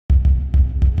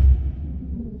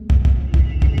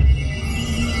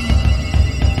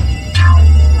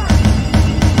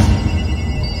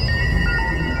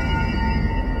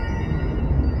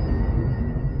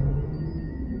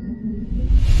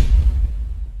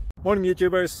Morning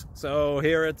YouTubers. So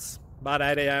here it's about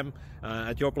 8 a.m.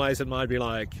 At your place it might be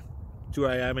like 2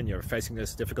 a.m. and you're facing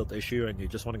this difficult issue and you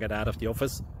just want to get out of the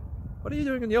office. What are you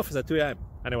doing in the office at 2 a.m.?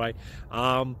 Anyway,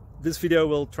 this video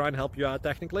will try and help you out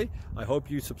technically. I hope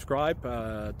you subscribe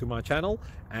to my channel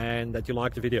and that you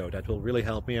like the video. That will really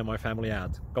help me and my family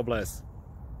out. God bless.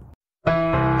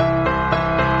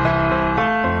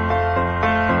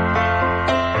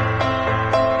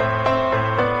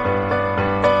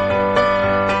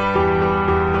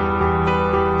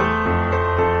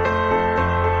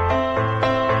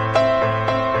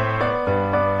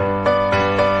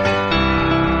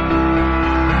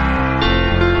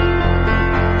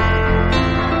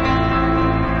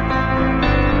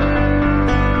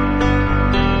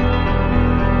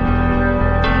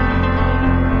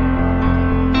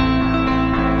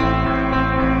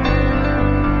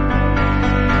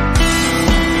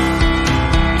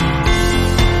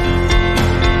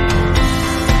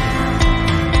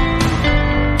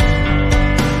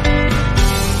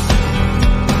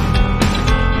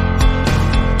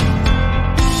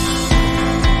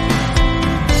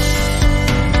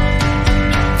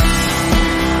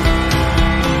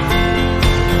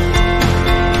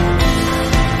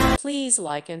 Please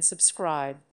like and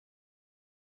subscribe.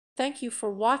 Thank you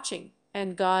for watching,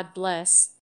 and God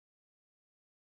bless.